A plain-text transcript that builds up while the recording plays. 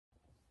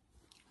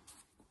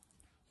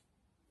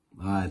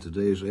Hi,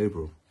 today is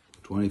April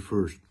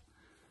 21st,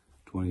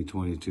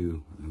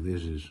 2022, and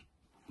this is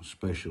a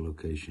special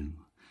occasion.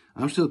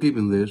 I'm still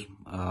keeping this.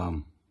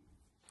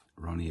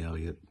 Ronny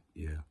Elliott,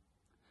 yeah.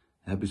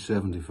 Happy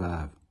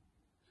 75.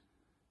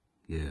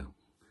 Yeah.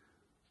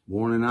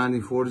 Born in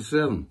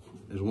 1947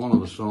 is one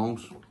of the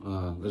songs.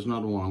 That's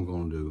not the one I'm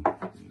going to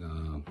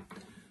do.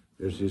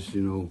 There's just,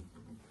 too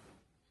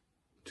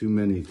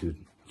many to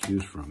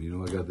choose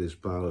from. I got this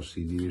pile of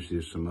CDs,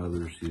 here's some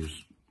others,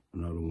 here's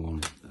another one.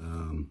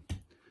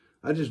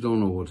 I just don't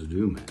know what to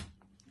do, man,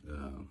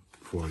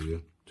 for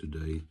you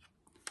today.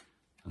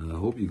 I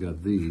hope you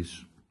got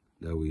these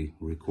that we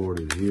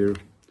recorded here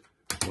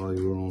while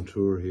you were on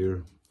tour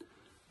here.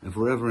 And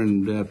forever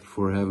in debt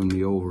for having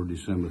me over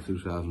December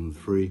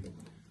 2003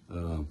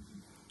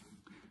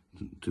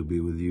 to be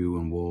with you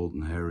and Walt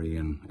and Harry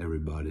and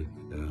everybody,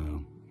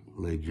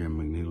 late Jim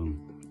McNeilon.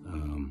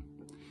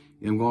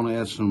 I'm going to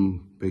add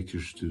some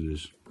pictures to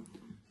this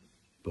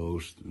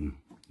post, and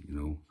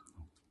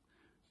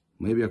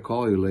maybe I'll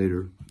call you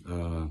later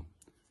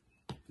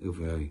if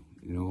I,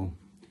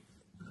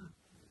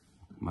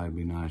 might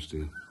be nice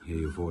to hear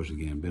your voice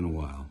again. Been a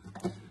while.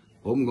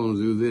 Hope I'm going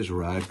to do this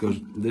right, because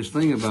this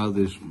thing about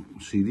this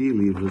CD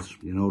leaflets,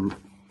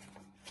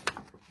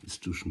 it's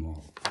too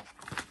small.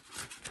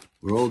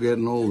 We're all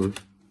getting older.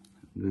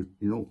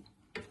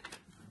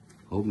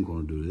 Hope I'm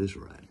going to do this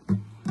right.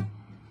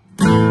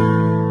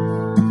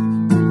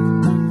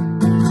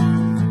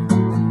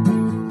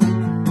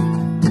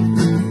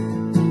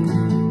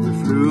 We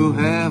flew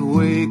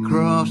halfway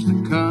across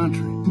the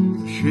country,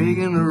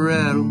 shaking the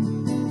rattle,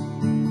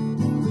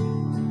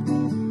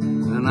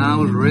 and I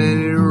was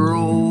ready to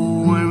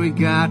roll when we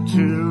got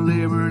to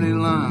Liberty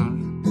Lounge.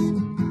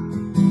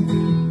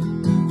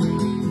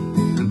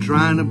 And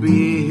trying to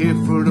be here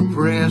for the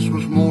press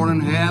was more than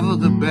half of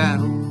the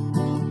battle.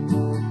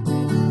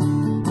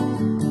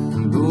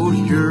 And those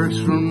jerks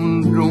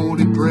from the Great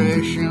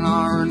Depression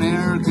are an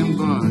arrogant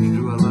bunch.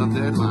 Do I love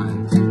that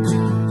line?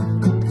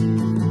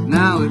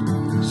 Now it's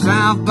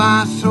South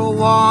by so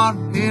what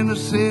in the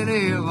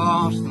city of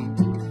Austin.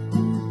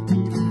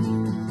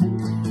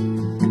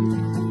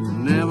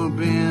 Never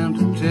been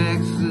to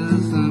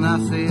Texas, and I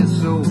said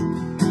so.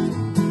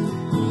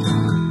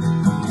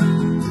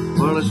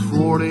 Well, it's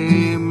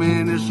 40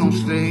 minutes on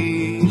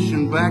stage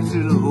and back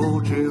to the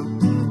hotel.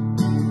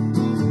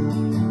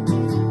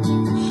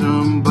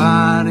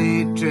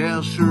 Somebody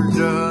tell Sir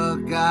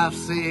Doug I've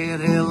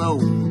said hello.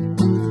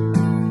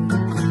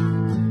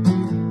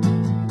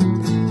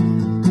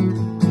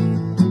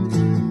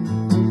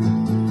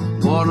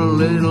 What a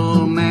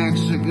little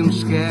Mexican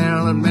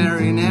scarlet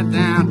marionette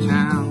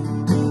downtown.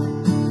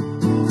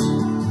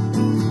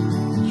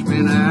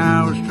 Spent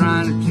hours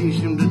trying to teach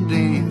him to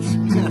dance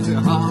at the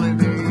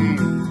Holiday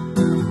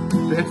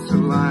Inn. That's the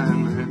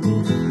line, man.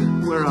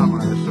 Where am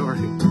I? Sorry.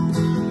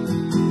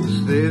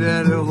 Stayed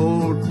at a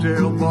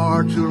hotel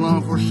bar too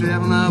long for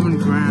 7-Up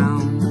and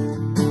Crown.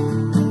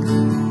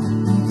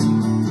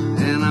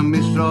 And I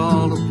missed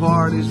all the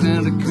parties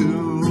and the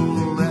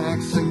cool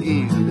acts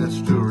again.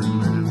 That's touring,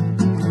 man.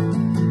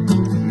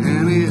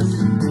 And it's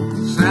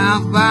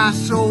South by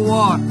so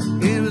what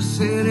in the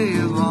city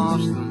of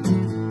Austin.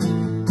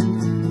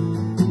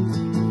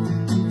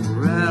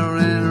 Rather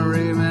than a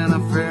rave, and I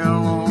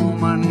fell on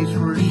my knees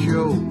for a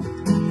show.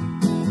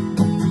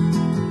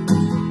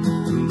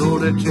 Though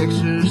the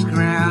Texas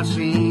crowd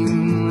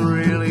seemed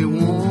really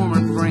warm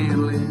and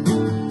friendly,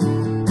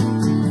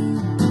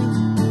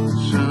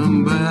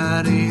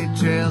 somebody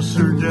tell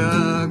Sir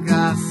Doug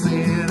I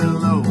said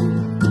hello.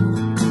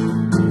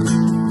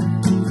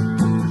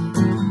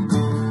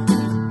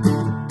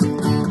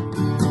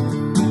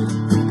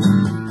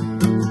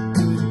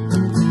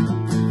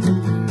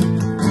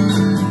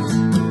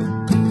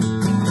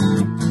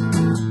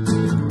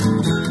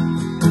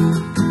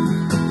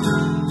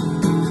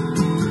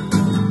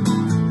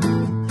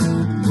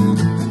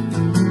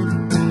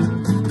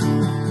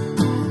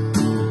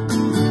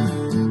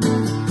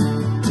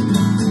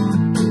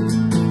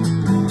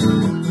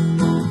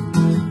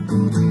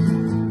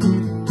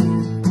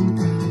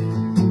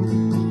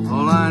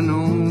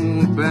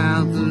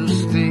 About the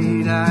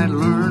state I'd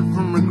learned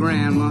from my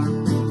grandma.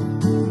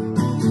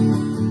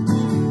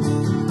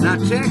 Now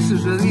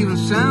Texas, that even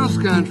sounds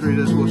country,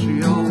 that's what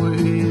she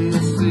always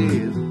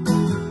said.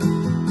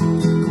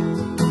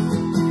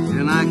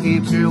 And I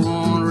can't tell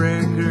one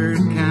record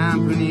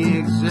company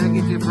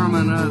executive from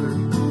another.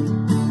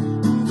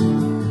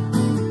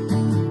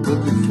 But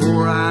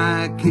before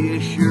I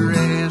kiss your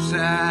ass,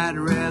 I'd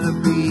rather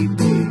be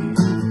dead.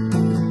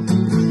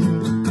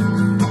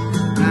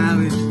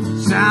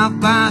 South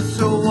by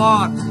so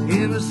what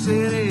in the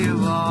city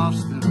of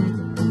Austin.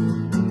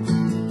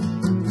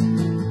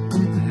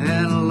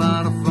 Had a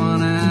lot of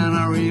fun and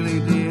I really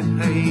did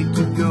hate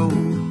to go.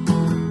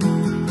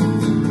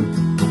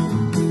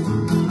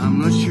 I'm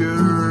not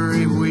sure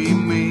if we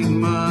made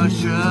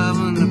much of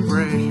an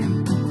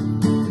impression.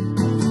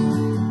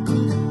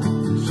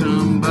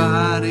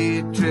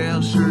 Somebody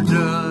tell Sir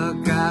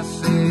Doug I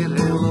said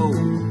hello.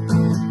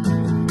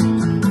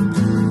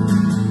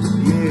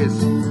 Yeah.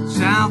 is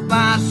South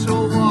by Shore.